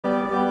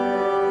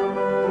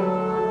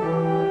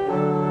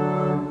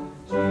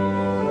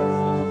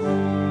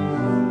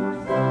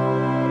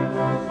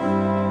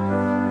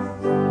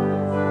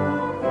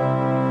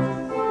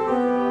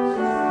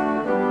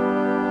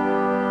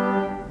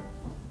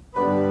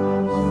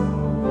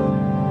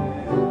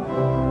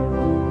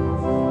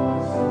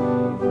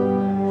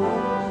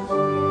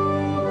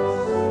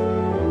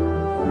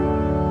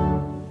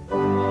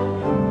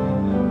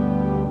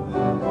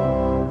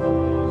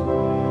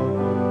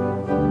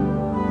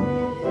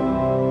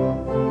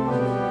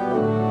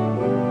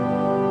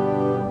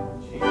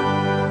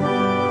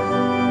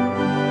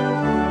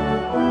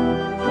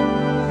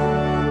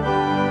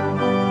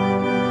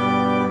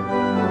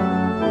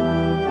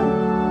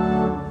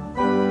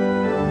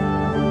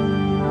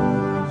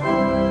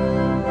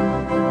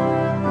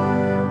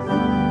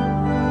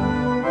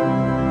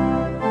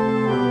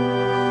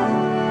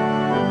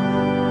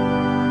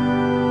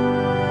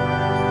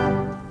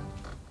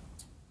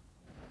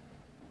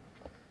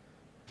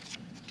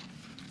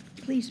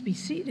Please be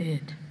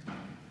seated.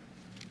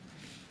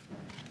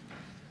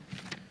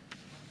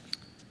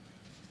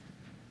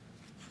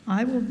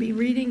 I will be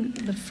reading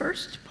the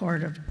first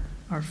part of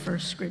our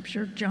first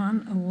scripture,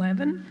 John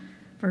 11,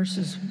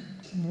 verses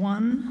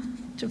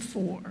 1 to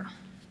 4.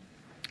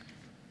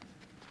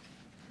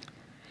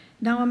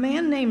 Now a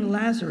man named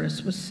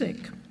Lazarus was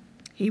sick.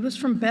 He was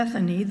from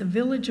Bethany, the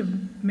village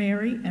of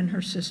Mary and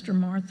her sister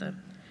Martha.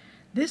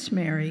 This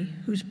Mary,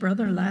 whose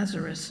brother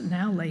Lazarus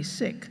now lay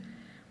sick,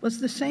 was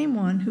the same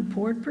one who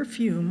poured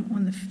perfume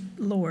on the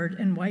Lord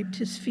and wiped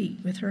his feet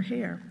with her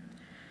hair.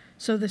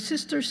 So the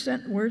sisters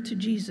sent word to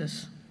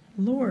Jesus,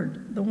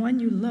 "Lord, the one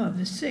you love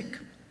is sick."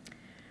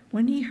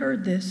 When he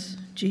heard this,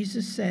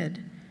 Jesus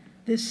said,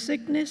 "This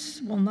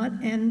sickness will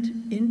not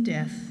end in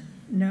death.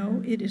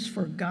 No, it is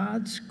for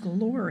God's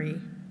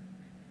glory,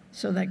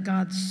 so that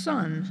God's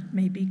Son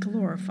may be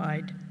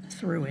glorified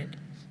through it."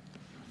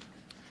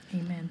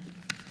 Amen.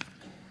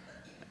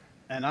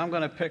 And I'm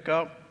going to pick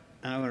up,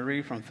 and I'm going to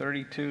read from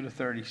 32 to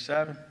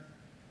 37.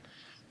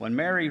 When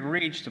Mary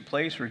reached the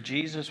place where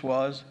Jesus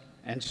was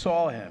and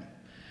saw him,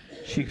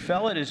 she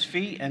fell at his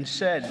feet and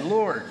said,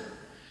 "Lord,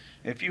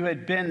 if you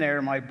had been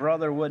there, my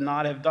brother would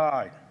not have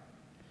died."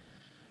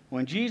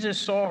 When Jesus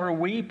saw her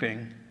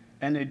weeping,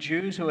 and the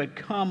Jews who had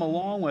come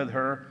along with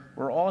her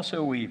were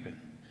also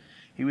weeping,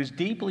 he was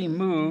deeply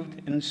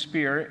moved in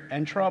spirit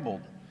and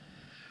troubled.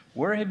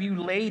 "Where have you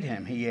laid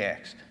him?" he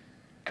asked.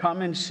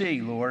 "Come and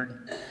see,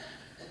 Lord,"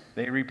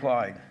 they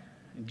replied.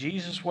 And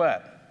Jesus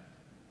wept.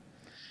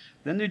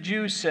 Then the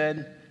Jews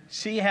said,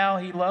 "See how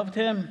he loved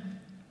him?"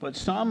 But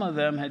some of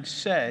them had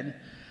said,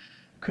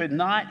 "Could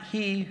not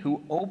he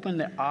who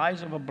opened the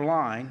eyes of a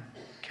blind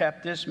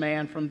kept this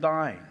man from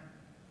dying?"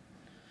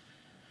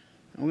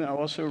 I'm going to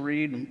also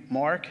read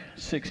Mark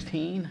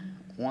 16,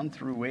 1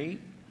 through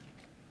 8.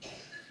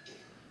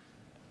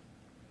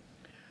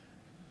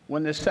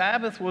 When the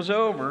Sabbath was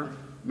over,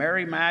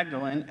 Mary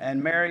Magdalene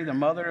and Mary, the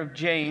mother of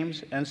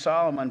James and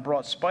Solomon,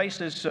 brought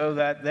spices so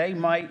that they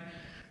might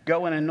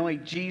go and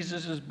anoint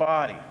Jesus'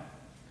 body.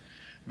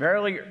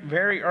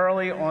 Very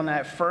early on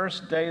that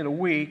first day of the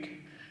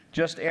week,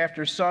 just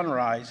after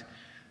sunrise,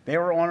 they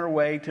were on their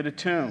way to the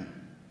tomb.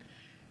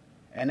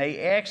 And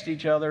they asked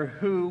each other,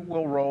 "Who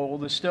will roll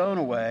the stone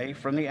away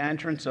from the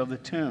entrance of the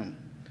tomb?"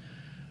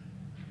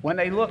 When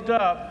they looked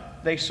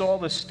up, they saw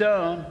the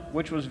stone,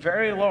 which was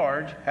very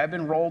large, had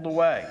been rolled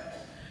away.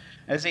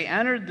 As they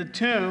entered the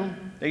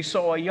tomb, they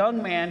saw a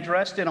young man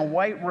dressed in a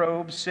white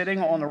robe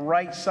sitting on the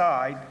right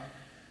side,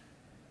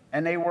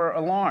 and they were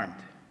alarmed.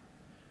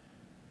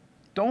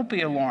 "Don't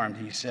be alarmed,"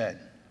 he said.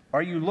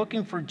 "Are you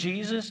looking for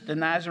Jesus, the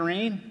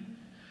Nazarene,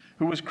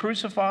 who was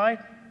crucified?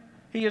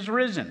 He is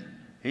risen.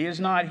 He is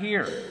not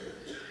here.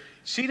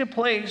 See the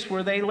place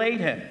where they laid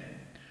him.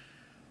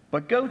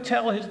 But go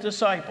tell his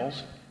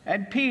disciples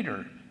and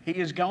Peter, he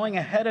is going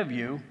ahead of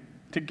you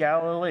to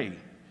Galilee.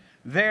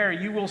 There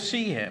you will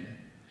see him,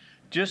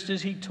 just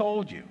as he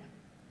told you."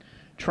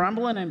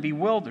 Trembling and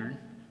bewildered,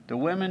 the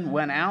women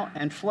went out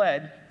and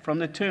fled from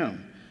the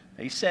tomb.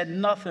 They said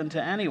nothing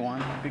to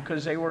anyone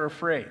because they were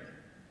afraid.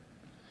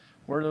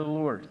 Word of the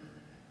Lord.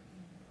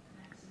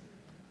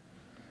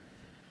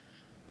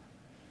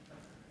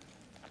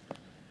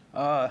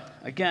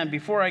 Again,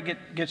 before I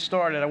get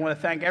started, I want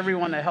to thank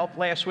everyone that helped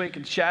last week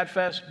at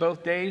Shadfest,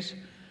 both days.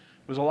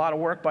 It was a lot of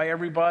work by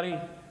everybody.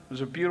 It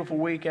was a beautiful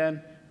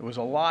weekend. It was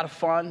a lot of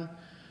fun,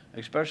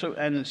 especially,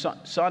 and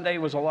Sunday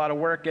was a lot of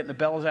work getting the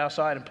bells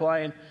outside and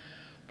playing.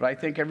 But I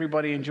think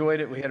everybody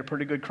enjoyed it. We had a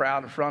pretty good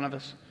crowd in front of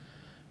us,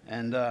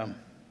 and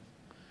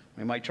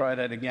we might try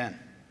that again.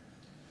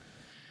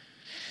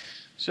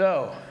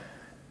 So,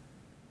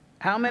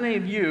 how many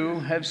of you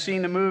have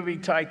seen the movie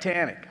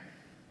Titanic?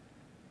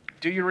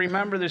 Do you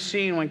remember the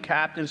scene when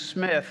Captain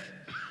Smith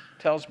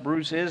tells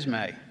Bruce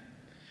Ismay?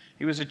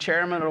 He was the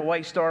chairman of the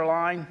White Star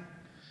Line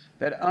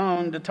that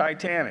owned the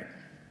Titanic.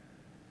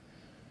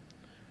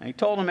 And he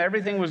told him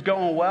everything was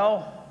going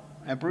well,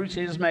 and Bruce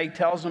Ismay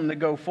tells him to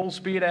go full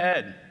speed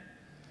ahead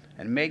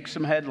and make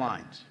some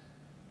headlines.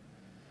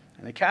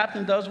 And the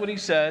captain does what he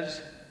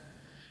says,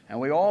 and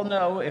we all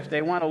know if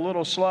they went a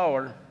little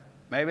slower,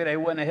 maybe they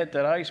wouldn't have hit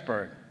that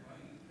iceberg.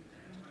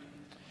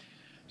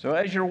 So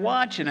as you're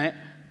watching it,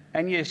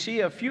 and you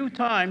see a few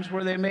times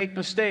where they make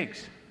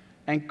mistakes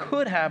and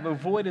could have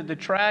avoided the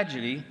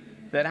tragedy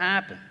that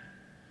happened.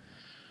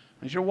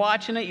 As you're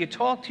watching it, you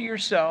talk to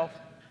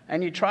yourself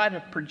and you try to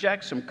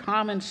project some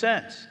common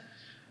sense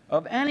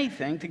of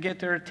anything to get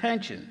their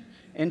attention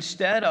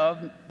instead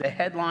of the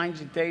headlines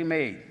that they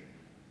made.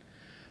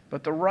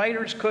 But the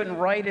writers couldn't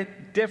write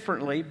it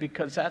differently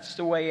because that's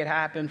the way it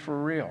happened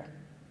for real.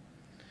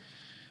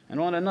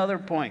 And on another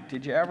point,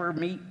 did you ever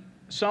meet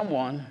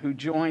someone who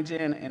joins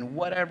in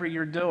whatever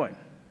you're doing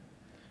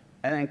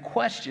and then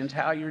questions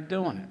how you're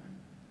doing it?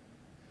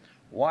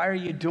 Why are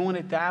you doing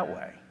it that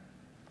way?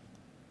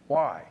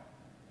 Why?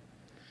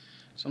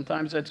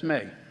 Sometimes that's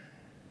me.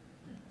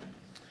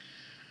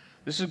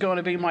 This is going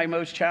to be my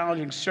most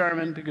challenging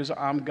sermon because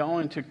I'm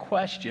going to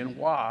question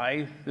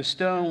why the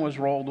stone was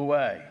rolled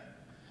away.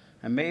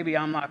 And maybe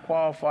I'm not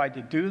qualified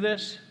to do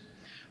this,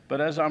 But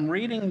as I'm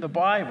reading the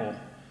Bible,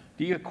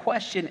 do you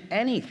question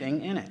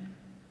anything in it?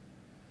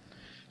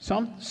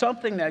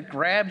 Something that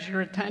grabs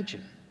your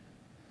attention.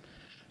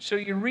 So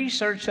you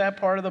research that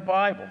part of the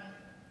Bible.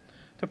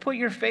 To put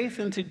your faith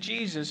into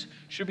Jesus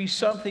should be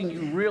something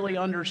you really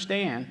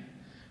understand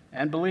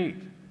and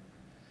believe.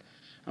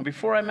 And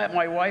before I met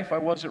my wife, I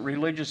wasn't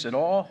religious at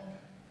all.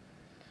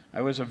 I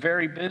was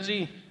very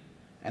busy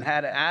and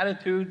had an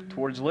attitude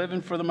towards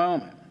living for the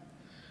moment.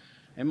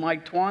 In my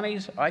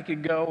 20s, I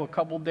could go a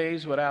couple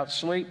days without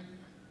sleep,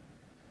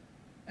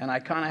 and I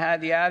kind of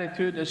had the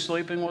attitude that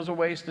sleeping was a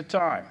waste of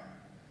time.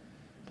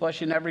 Plus,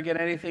 you never get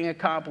anything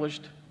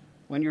accomplished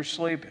when you're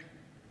sleeping.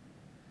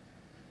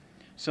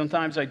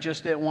 Sometimes I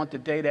just didn't want the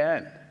day to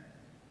end.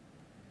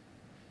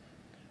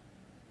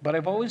 But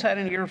I've always had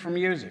an ear for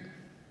music,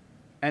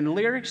 and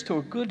lyrics to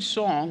a good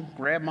song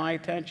grabbed my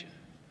attention.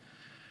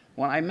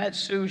 When I met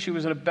Sue, she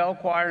was in a bell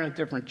choir in a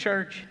different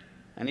church,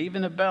 and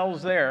even the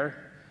bells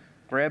there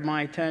grabbed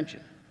my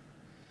attention.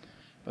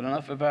 But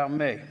enough about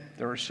me.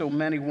 There are so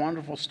many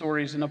wonderful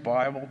stories in the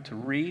Bible to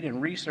read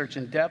and research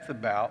in depth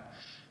about,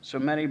 so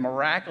many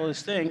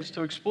miraculous things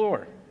to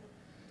explore.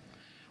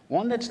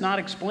 One that's not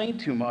explained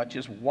too much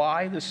is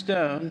why the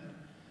stone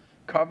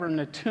covering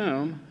the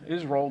tomb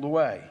is rolled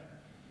away,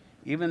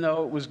 even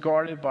though it was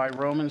guarded by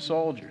Roman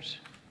soldiers.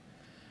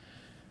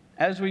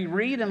 As we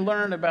read and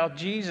learn about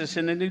Jesus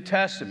in the New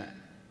Testament,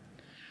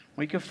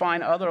 we can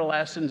find other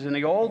lessons in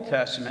the Old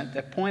Testament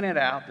that pointed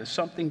out that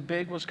something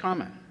big was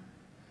coming.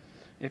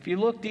 If you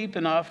look deep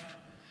enough,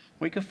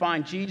 we can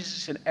find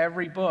Jesus in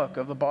every book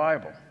of the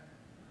Bible.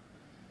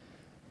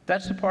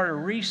 That's the part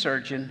of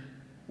researching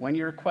when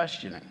you're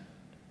questioning.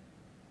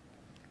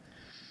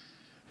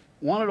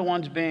 One of the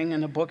ones being in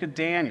the book of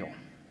Daniel,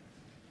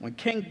 when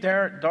King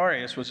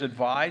Darius was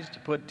advised to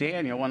put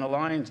Daniel in the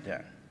lion's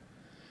den.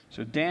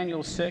 So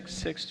Daniel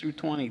 6 through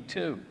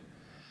 22.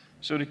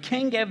 So the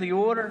king gave the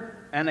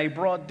order, and they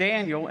brought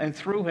Daniel and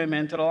threw him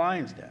into the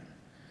lion's den.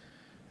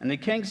 And the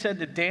king said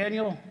to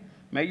Daniel,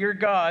 "May your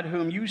God,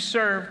 whom you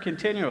serve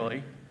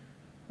continually,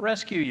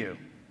 rescue you."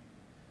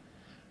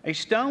 A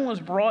stone was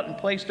brought and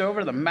placed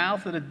over the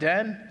mouth of the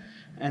den,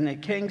 and the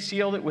king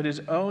sealed it with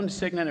his own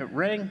signet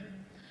ring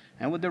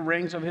and with the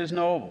rings of his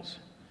nobles,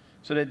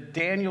 so that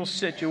Daniel's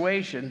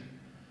situation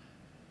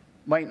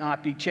might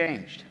not be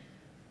changed.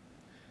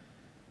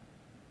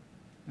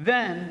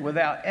 Then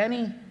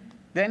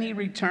he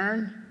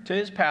returned to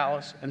his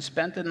palace and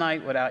spent the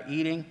night without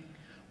eating,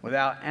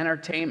 without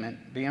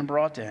entertainment being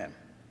brought to him.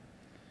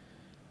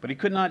 But he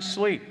could not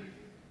sleep.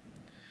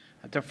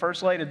 At the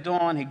first light of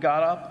dawn, he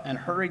got up and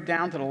hurried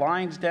down to the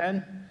lion's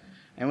den.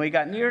 And when he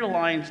got near the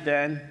lion's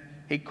den,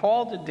 he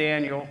called to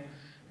Daniel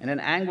in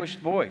an anguished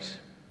voice,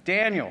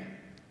 "Daniel,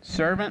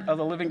 servant of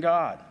the living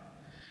God,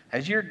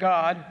 has your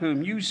God,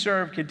 whom you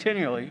serve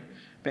continually,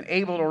 been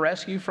able to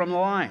rescue from the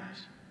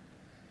lions?"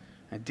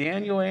 And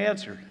Daniel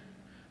answered,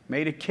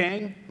 "May the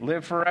king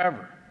live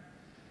forever.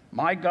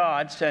 My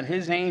God sent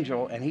his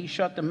angel, and he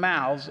shut the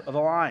mouths of the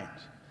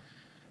lions.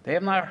 They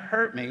have not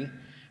hurt me,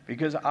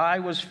 because I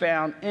was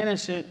found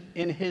innocent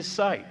in his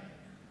sight."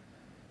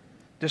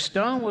 The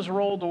stone was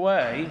rolled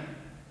away,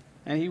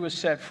 and he was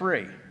set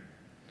free.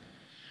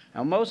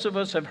 Now, most of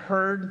us have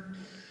heard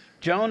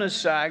Jonah's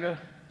saga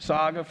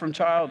from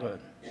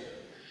childhood.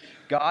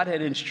 God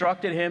had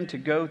instructed him to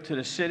go to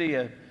the city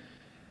of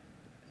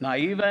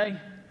Nineveh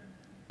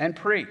and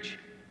preach.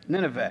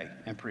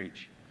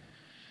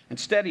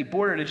 Instead, he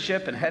boarded a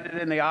ship and headed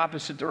in the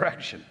opposite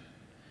direction.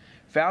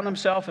 Found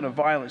himself in a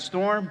violent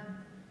storm,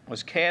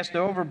 was cast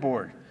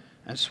overboard,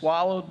 and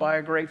swallowed by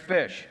a great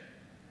fish.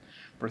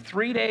 For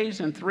 3 days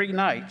and 3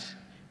 nights,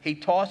 he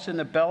tossed in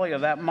the belly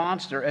of that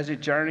monster as it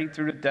journeyed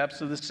through the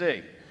depths of the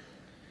sea.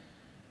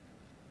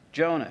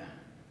 Jonah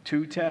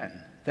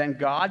 2:10. Then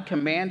God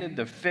commanded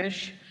the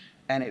fish,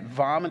 and it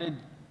vomited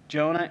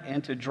Jonah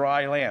onto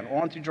dry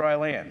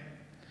land.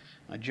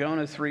 Now,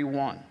 Jonah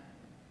 3:1.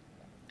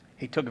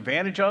 He took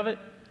advantage of it,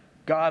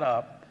 got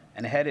up,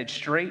 and headed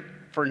straight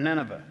for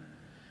Nineveh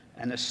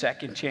and the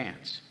second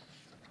chance.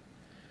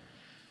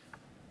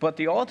 But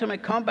the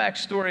ultimate comeback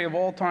story of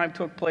all time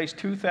took place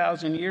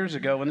 2,000 years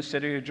ago in the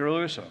city of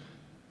Jerusalem.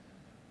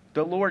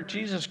 The Lord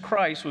Jesus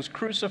Christ was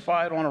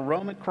crucified on a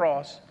Roman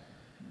cross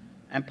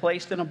and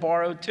placed in a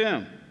borrowed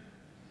tomb.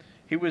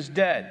 He was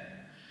dead.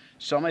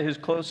 Some of his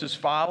closest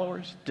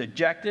followers,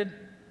 dejected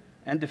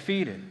and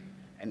defeated,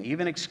 and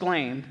even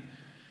exclaimed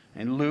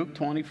in Luke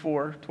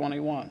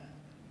 24:21,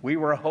 "We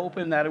were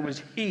hoping that it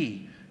was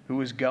he who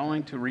was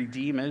going to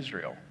redeem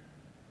Israel."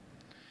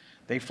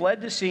 They fled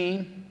the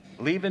scene,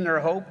 leaving their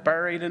hope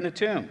buried in the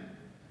tomb.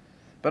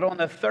 But on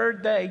the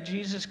third day,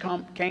 Jesus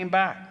came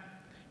back.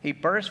 He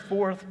burst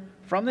forth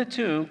from the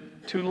tomb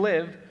to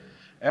live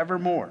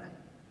evermore.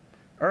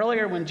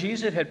 Earlier, when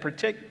Jesus had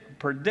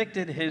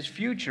predicted his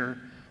future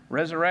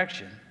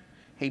resurrection,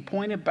 he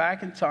pointed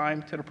back in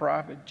time to the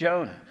prophet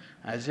Jonah,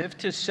 as if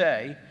to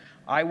say,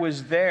 "I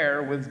was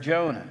there with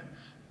Jonah.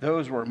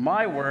 Those were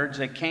my words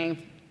that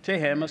came to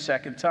him a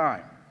second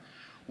time."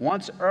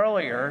 Once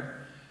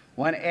earlier,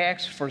 When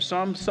asked for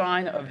some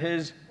sign of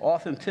his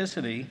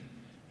authenticity,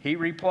 he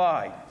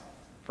replied,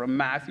 from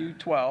Matthew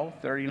 12,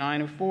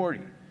 39 and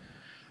 40,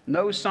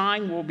 "No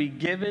sign will be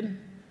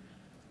given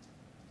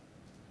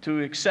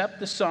to accept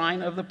the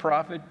sign of the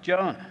prophet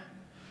Jonah.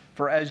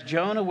 For as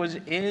Jonah was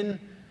in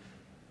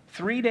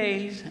 3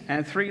 days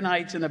and 3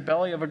 nights in the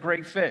belly of a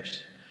great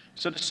fish,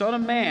 so the Son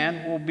of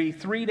Man will be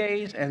 3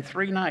 days and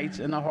 3 nights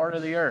in the heart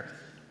of the earth."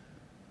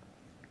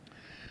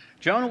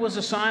 Jonah was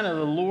a sign of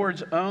the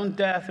Lord's own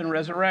death and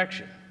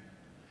resurrection.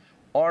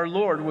 Our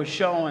Lord was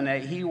showing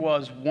that he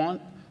was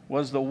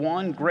the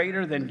one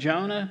greater than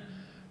Jonah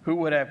who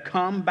would have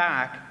come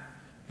back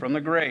from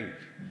the grave.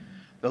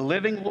 The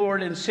living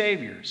Lord and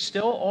Savior,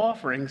 still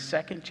offering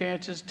second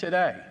chances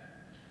today.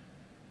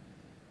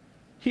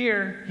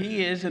 Here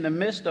he is in the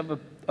midst of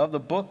the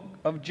book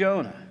of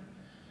Jonah,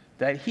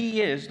 that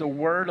he is the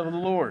word of the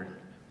Lord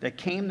that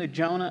came to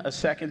Jonah a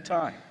second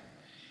time.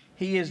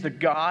 He is the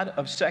God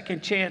of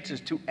second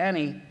chances to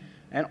any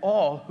and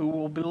all who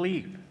will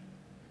believe.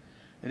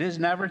 It is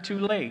never too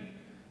late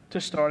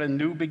to start a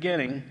new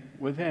beginning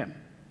with him.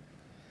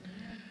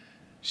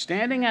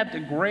 Standing at the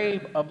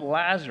grave of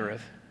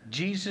Lazarus,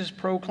 Jesus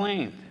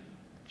proclaimed,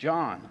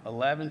 John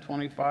 11,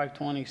 25,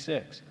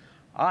 26,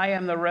 "I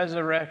am the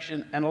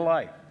resurrection and the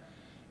life.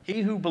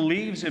 He who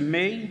believes in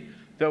me,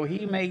 though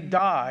he may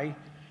die,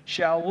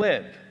 shall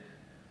live."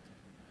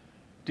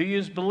 Do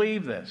you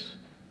believe this?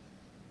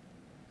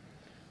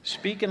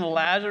 Speaking of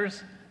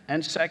Lazarus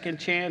and second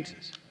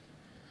chances,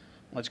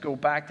 let's go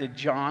back to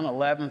John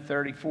 11,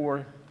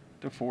 34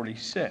 to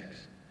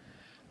 46.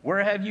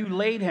 "Where have you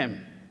laid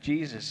him?"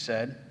 Jesus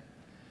said.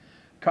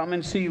 "Come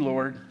and see,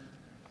 Lord."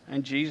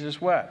 And Jesus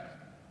wept.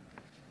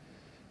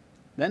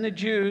 Then the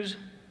Jews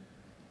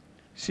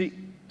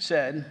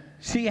said,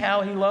 "See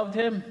how he loved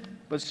him?"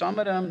 But some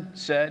of them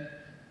said,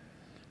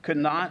 "Could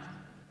not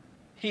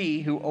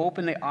he who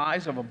opened the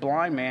eyes of a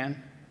blind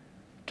man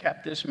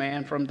kept this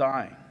man from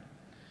dying?"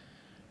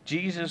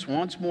 Jesus,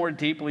 once more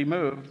deeply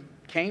moved,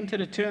 came to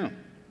the tomb.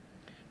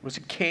 It was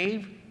a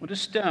cave with a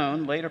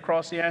stone laid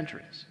across the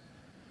entrance.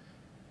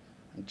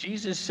 And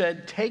Jesus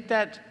said, Take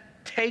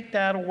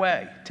that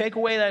away. Take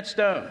away that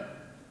stone,"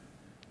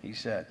 he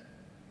said.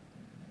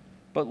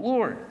 "But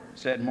Lord,"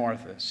 said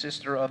Martha,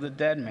 sister of the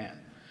dead man,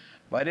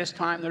 "by this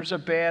time there's a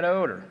bad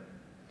odor,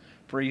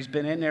 for he's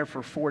been in there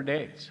for 4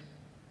 days."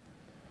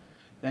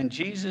 Then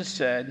Jesus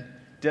said,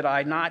 "Did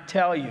I not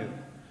tell you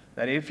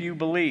that if you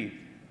believed,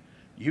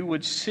 you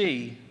would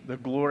see the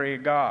glory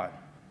of God?"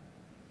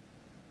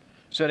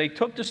 So they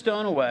took the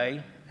stone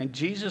away, and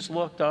Jesus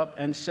looked up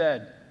and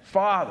said,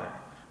 "Father,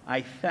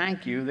 I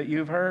thank you that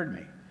you've heard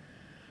me.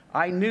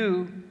 I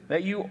knew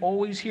that you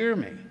always hear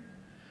me.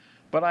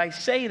 But I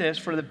say this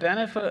for the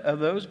benefit of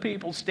those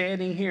people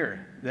standing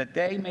here, that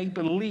they may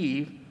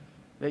believe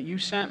that you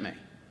sent me."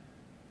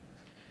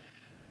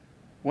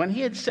 When he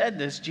had said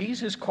this,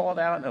 Jesus called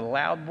out in a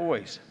loud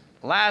voice,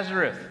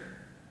 "Lazarus,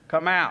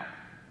 come out."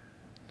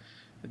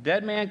 The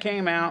dead man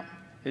came out,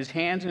 his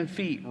hands and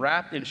feet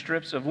wrapped in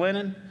strips of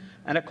linen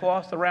and a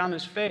cloth around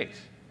his face.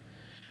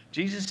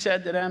 Jesus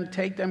said to them,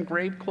 "Take them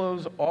grave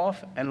clothes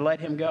off and let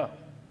him go."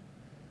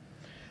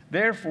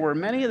 Therefore,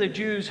 many of the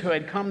Jews who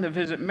had come to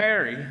visit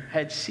Mary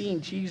had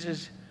seen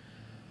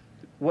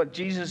what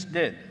Jesus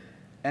did,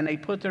 and they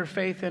put their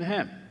faith in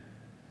him.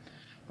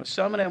 But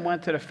some of them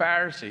went to the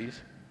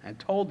Pharisees and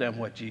told them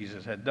what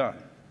Jesus had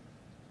done.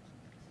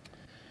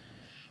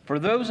 For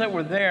those that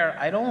were there,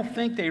 I don't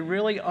think they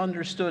really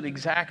understood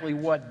exactly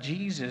what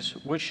Jesus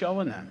was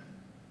showing them.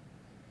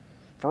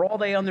 For all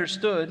they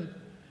understood,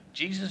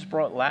 Jesus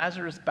brought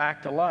Lazarus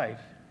back to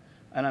life,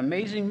 an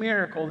amazing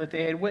miracle that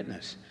they had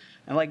witnessed.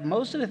 And like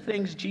most of the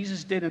things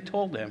Jesus did and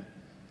told them,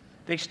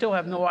 they still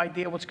have no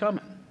idea what's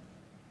coming.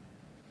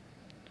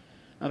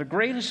 Now, the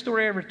greatest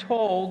story ever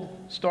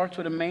told starts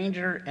with a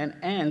manger and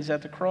ends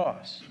at the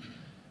cross.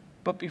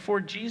 But before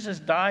Jesus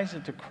dies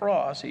at the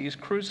cross, he is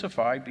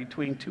crucified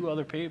between 2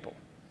 other people.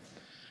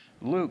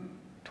 Luke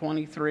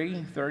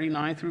 23,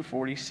 39 through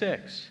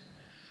 46.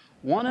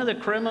 One of the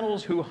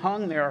criminals who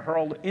hung there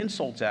hurled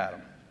insults at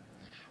him.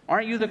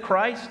 "Aren't you the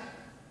Christ?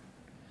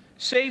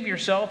 Save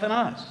yourself and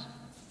us."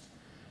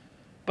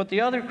 But the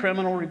other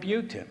criminal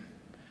rebuked him.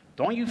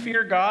 "Don't you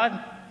fear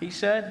God?" he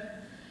said.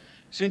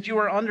 "Since you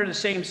are under the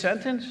same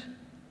sentence,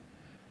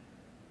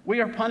 we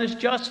are punished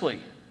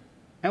justly,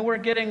 and we're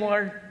getting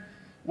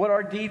what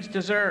our deeds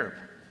deserve.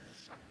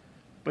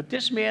 But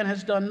this man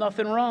has done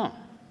nothing wrong."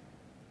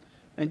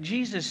 And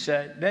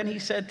then he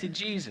said to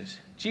Jesus,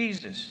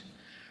 "Jesus,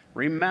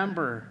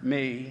 remember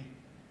me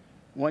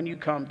when you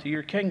come to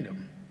your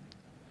kingdom."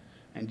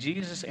 And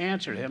Jesus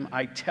answered him,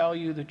 "I tell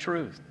you the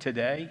truth.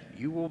 Today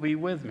you will be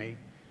with me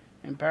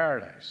in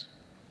paradise."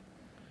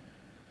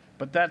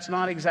 But that's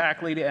not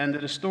exactly the end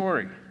of the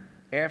story.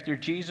 After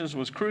Jesus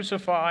was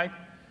crucified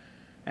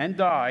and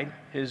died,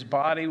 his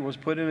body was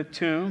put in a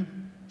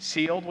tomb,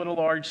 sealed with a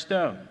large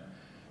stone.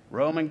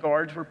 Roman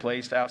guards were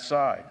placed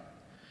outside.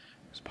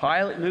 As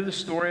Pilate knew the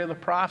story of the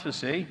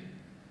prophecy,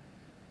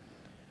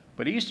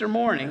 but Easter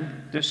morning,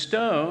 the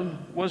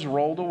stone was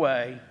rolled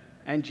away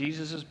and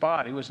Jesus'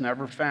 body was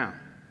never found.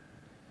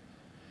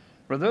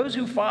 For those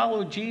who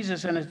followed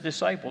Jesus and his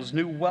disciples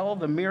knew well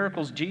the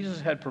miracles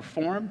Jesus had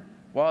performed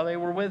while they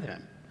were with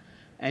him.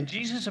 And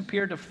Jesus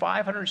appeared to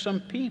 500 some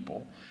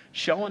people,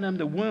 showing them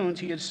the wounds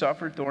he had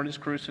suffered during his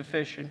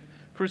crucifixion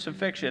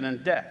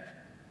and death.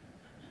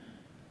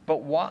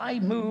 But why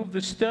move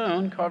the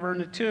stone covering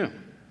the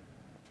tomb?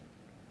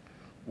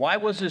 Why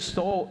was the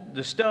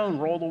stone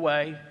rolled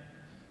away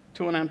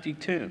to an empty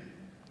tomb?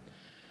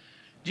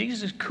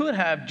 Jesus could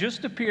have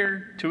just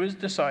appeared to his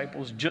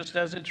disciples, just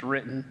as it's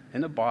written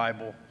in the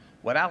Bible,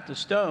 without the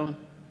stone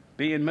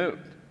being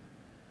moved.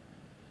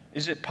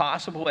 Is it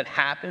possible it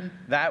happened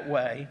that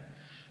way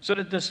so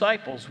the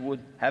disciples would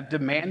have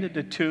demanded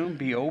the tomb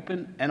be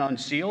opened and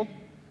unsealed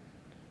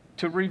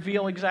to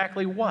reveal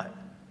exactly what?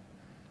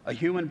 A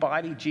human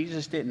body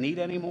Jesus didn't need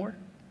anymore?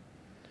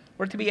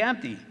 Or to be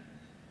empty,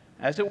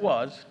 as it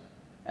was,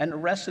 and the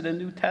rest of the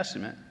New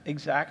Testament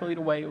exactly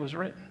the way it was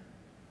written?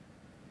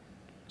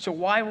 So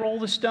why roll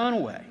the stone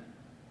away?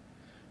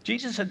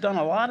 Jesus had done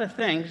a lot of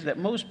things that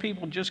most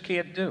people just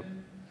can't do.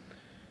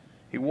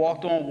 He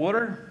walked on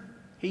water.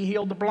 He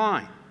healed the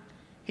blind.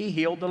 He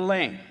healed the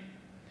lame.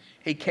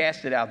 He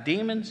casted out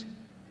demons,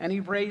 and he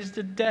raised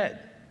the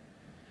dead.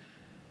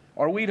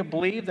 Are we to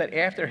believe that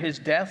after his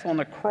death on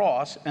the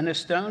cross and the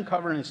stone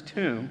covering his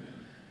tomb,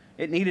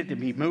 it needed to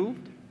be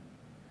moved?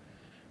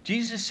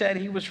 Jesus said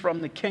he was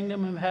from the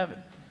kingdom of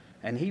heaven,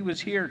 and he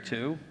was here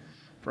too,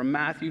 from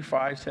Matthew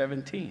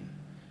 5:17.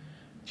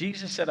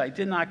 Jesus said, I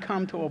did not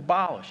come to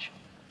abolish,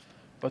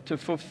 but to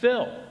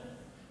fulfill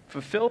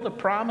the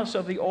promise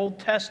of the Old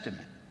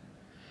Testament.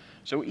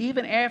 So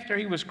even after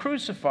he was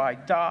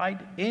crucified,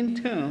 died,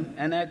 entombed,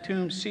 and that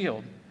tomb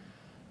sealed,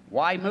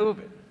 why move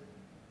it?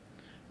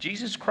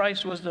 Jesus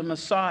Christ was the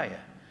Messiah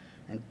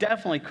and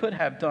definitely could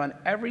have done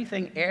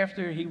everything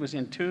after he was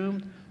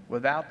entombed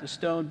without the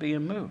stone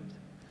being moved.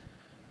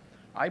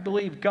 I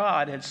believe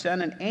God had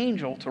sent an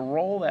angel to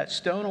roll that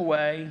stone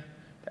away,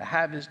 to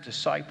have his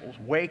disciples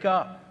wake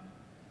up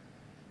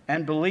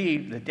and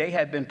believe that they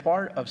had been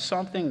part of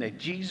something that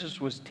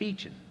Jesus was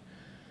teaching.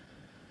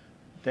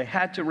 They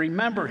had to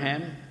remember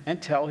him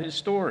and tell his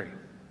story.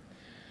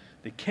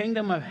 The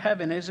kingdom of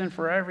heaven isn't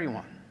for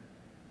everyone.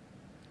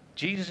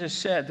 Jesus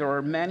said, there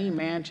are many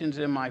mansions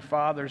in my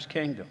Father's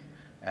kingdom,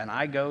 and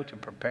I go to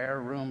prepare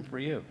a room for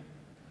you.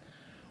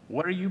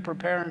 What are you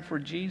preparing for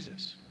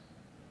Jesus?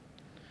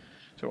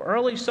 So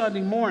early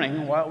Sunday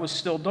morning, while it was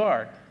still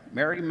dark,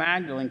 Mary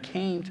Magdalene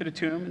came to the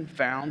tomb and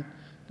found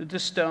that the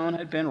stone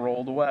had been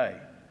rolled away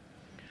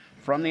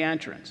from the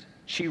entrance.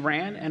 She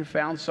ran and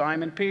found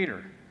Simon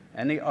Peter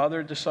and the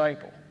other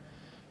disciple,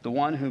 the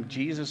one whom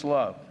Jesus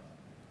loved.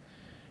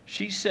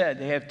 She said,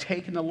 they have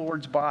taken the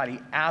Lord's body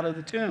out of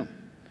the tomb.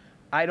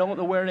 I don't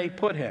know where they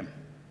put him.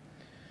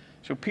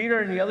 So Peter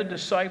and the other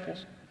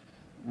disciples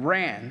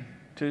ran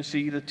to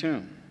see the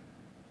tomb.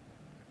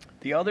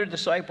 The other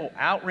disciple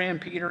outran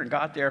Peter and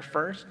got there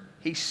first.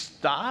 He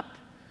stopped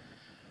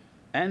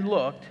and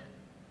looked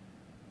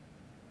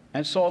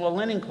and saw the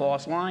linen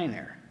cloths lying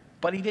there,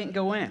 but he didn't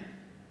go in.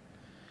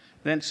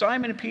 Then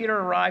Simon Peter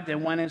arrived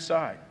and went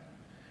inside,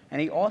 and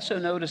he also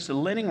noticed the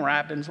linen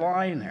wrappings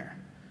lying there,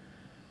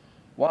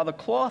 while the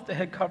cloth that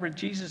had covered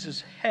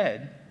Jesus'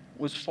 head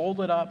was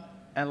folded up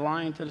and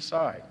lying to the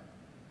side.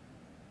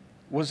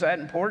 Was that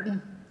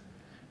important?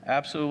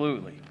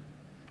 Absolutely.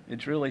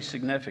 It's really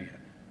significant.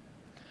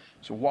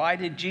 So why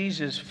did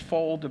Jesus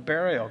fold the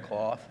burial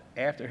cloth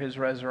after his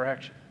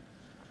resurrection?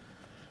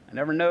 I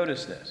never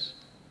noticed this.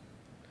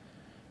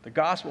 The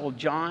Gospel of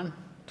John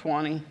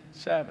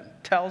 27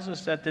 tells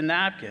us that the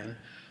napkin,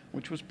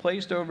 which was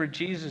placed over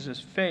Jesus'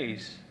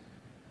 face,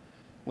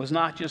 was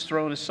not just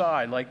thrown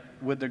aside like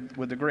with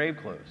the grave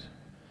clothes.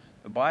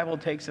 The Bible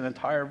takes an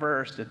entire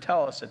verse to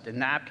tell us that the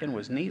napkin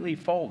was neatly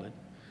folded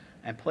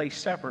and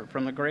placed separate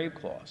from the grave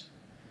cloths.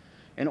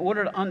 In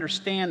order to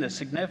understand the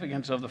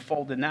significance of the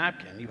folded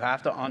napkin, you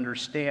have to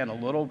understand a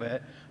little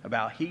bit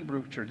about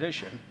Hebrew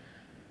tradition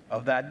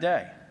of that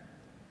day.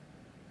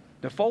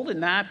 The folded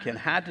napkin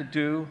had to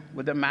do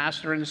with the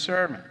master and the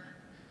servant,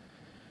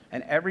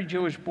 and every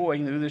Jewish boy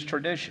knew this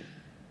tradition.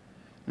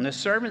 When the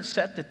servant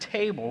set the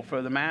table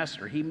for the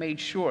master, he made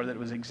sure that it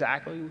was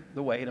exactly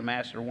the way the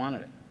master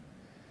wanted it.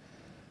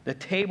 The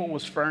table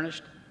was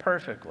furnished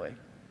perfectly,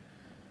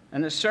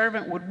 and the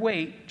servant would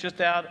wait just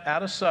out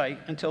of sight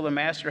until the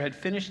master had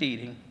finished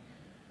eating,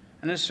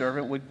 and the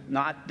servant would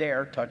not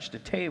dare touch the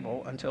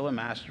table until the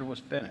master was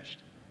finished.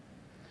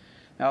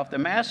 Now, if the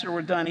master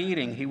were done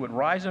eating, he would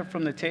rise up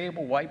from the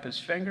table, wipe his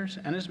fingers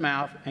and his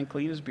mouth, and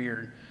clean his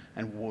beard,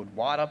 and would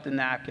wad up the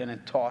napkin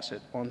and toss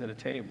it onto the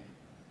table.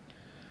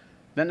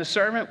 Then the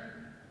servant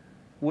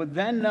would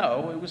then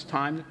know it was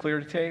time to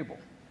clear the table.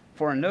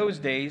 For in those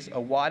days, a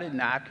wadded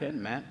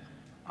napkin meant,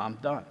 I'm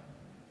done.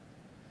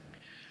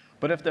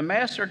 But if the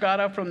master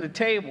got up from the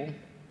table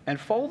and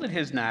folded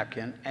his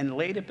napkin and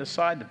laid it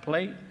beside the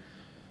plate,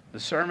 the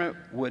servant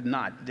would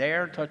not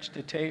dare touch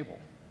the table,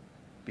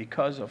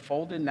 because a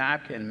folded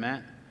napkin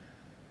meant,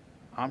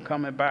 I'm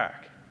coming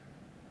back.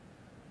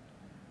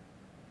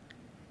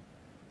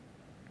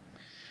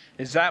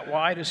 Is that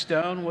why the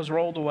stone was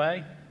rolled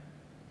away?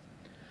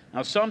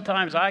 Now,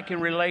 sometimes I can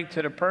relate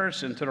to the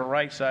person to the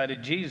right side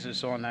of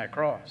Jesus on that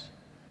cross.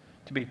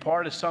 To be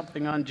part of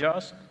something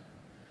unjust,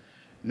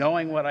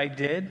 knowing what I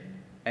did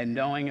and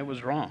knowing it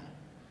was wrong.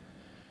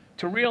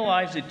 To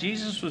realize that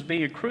Jesus was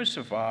being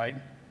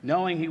crucified,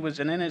 knowing he was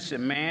an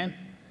innocent man,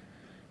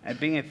 and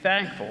being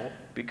thankful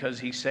because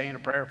he's saying a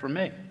prayer for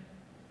me.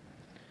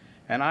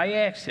 And I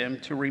asked him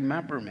to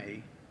remember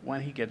me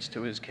when he gets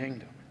to his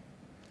kingdom.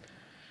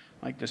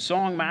 Like the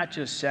song Matt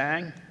just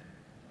sang,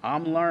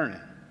 I'm learning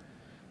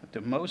that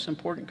the most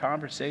important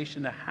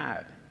conversation to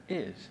have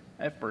is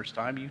that first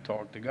time you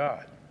talk to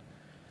God.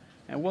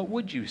 And what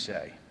would you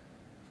say?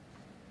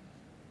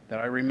 That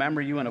I remember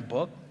you in a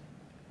book?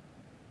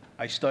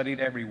 I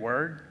studied every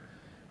word.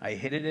 I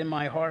hid it in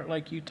my heart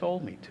like you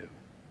told me to.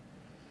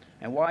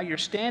 And while you're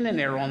standing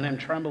there on them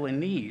trembling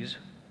knees,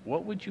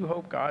 what would you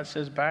hope God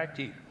says back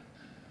to you?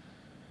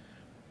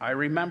 I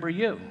remember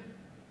you.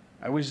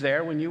 I was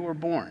there when you were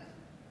born.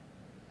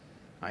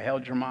 I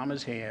held your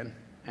mama's hand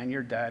and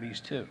your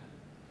daddy's too.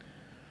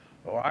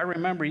 Oh, I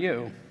remember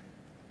you.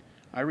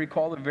 I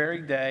recall the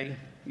very day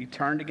you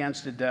turned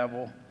against the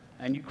devil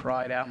and you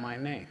cried out my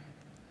name,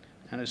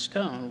 and a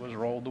stone was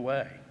rolled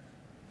away.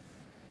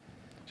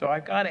 So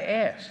I've got to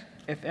ask,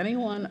 if any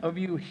one of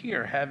you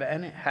here had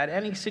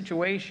any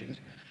situations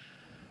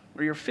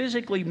where you're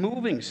physically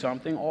moving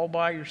something all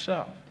by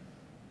yourself,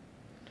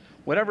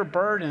 whatever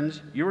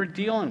burdens you're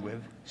dealing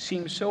with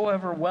seem so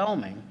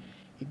overwhelming,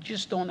 you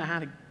just don't know how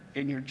to,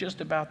 and you're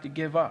just about to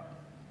give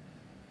up.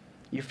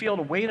 You feel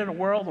the weight of the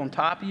world on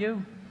top of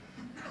you,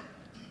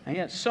 and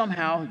yet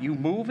somehow you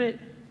move it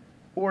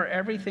or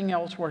everything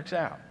else works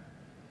out.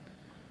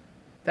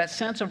 That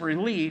sense of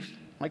relief,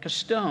 like a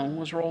stone,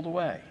 was rolled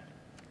away.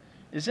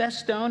 Is that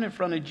stone in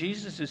front of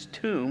Jesus'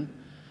 tomb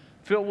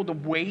filled with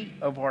the weight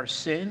of our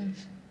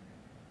sins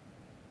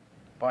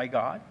by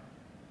God,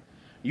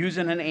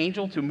 using an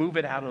angel to move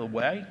it out of the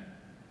way?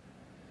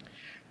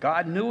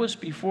 God knew us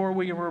before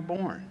we were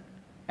born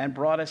and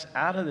brought us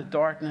out of the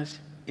darkness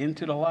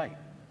into the light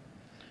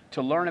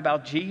to learn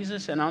about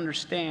Jesus and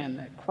understand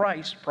that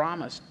Christ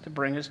promised to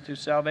bring us to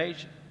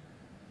salvation.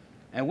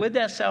 And with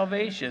that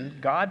salvation,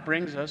 God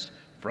brings us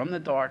from the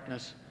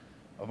darkness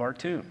of our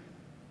tomb.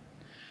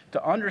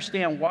 To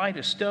understand why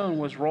the stone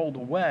was rolled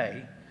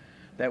away,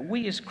 that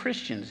we as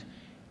Christians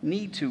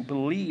need to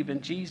believe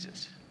in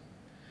Jesus,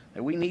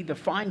 that we need to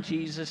find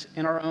Jesus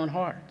in our own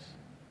hearts.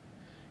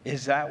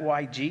 Is that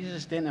why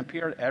Jesus didn't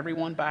appear to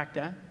everyone back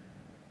then?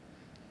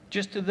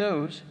 Just to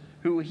those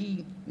who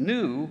he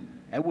knew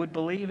and would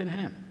believe in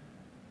him.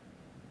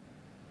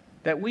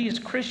 That we as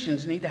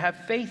Christians need to have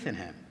faith in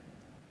him.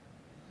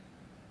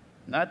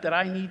 Not that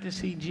I need to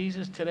see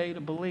Jesus today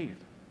to believe,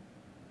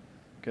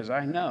 because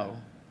I know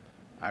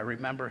I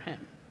remember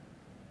him,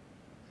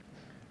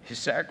 his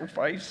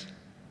sacrifice,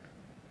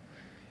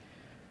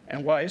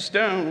 and why his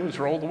stone was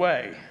rolled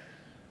away.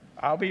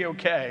 I'll be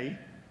okay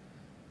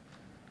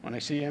when I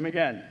see him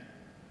again.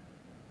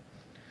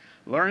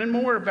 Learning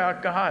more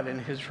about God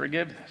and his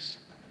forgiveness,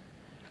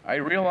 I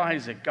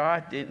realized that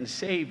God didn't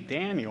save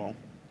Daniel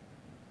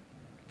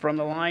from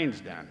the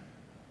lion's den.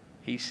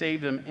 He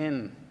saved him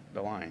in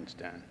the lion's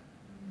den.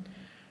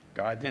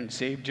 God didn't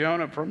save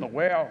Jonah from the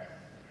whale,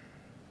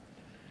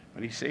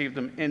 but he saved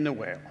him in the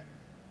whale.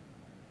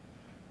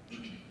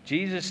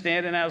 Jesus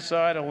standing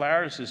outside of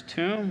Lazarus'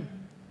 tomb,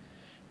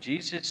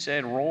 Jesus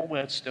said, roll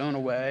that stone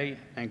away,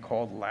 and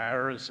called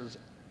Lazarus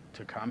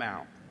to come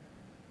out.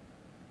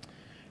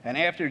 And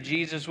after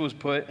Jesus was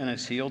put in a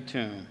sealed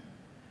tomb,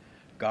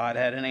 God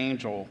had an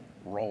angel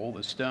roll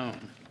the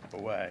stone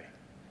away.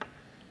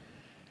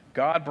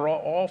 God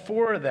brought all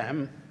four of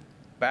them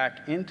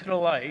back into the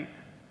light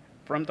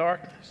from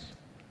darkness.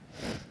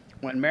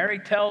 When Mary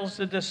tells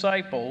the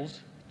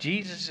disciples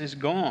Jesus is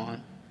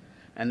gone,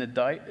 and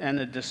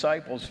the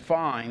disciples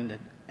find an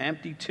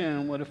empty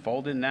tomb with a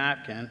folded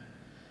napkin,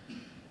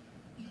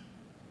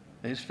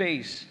 his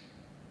face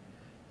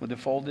with the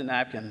folded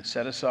napkin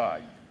set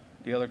aside,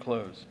 the other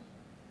clothes.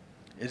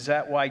 Is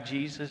that why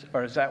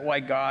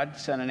God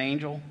sent an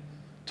angel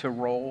to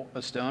roll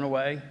a stone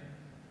away?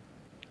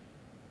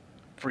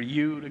 For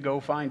you to go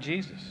find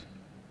Jesus.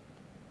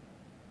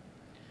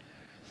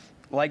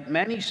 Like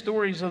many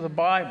stories of the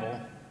Bible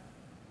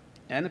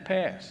and the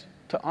past,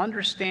 to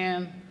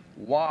understand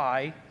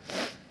why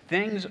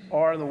things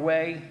are the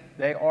way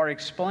they are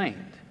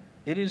explained,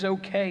 it is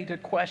okay to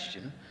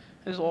question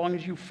as long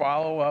as you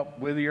follow up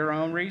with your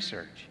own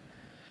research.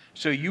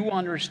 So you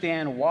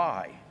understand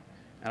why,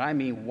 and I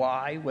mean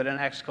why with an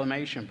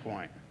exclamation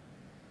point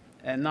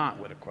and not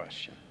with a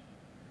question.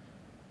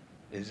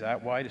 Is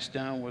that why the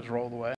stone was rolled away?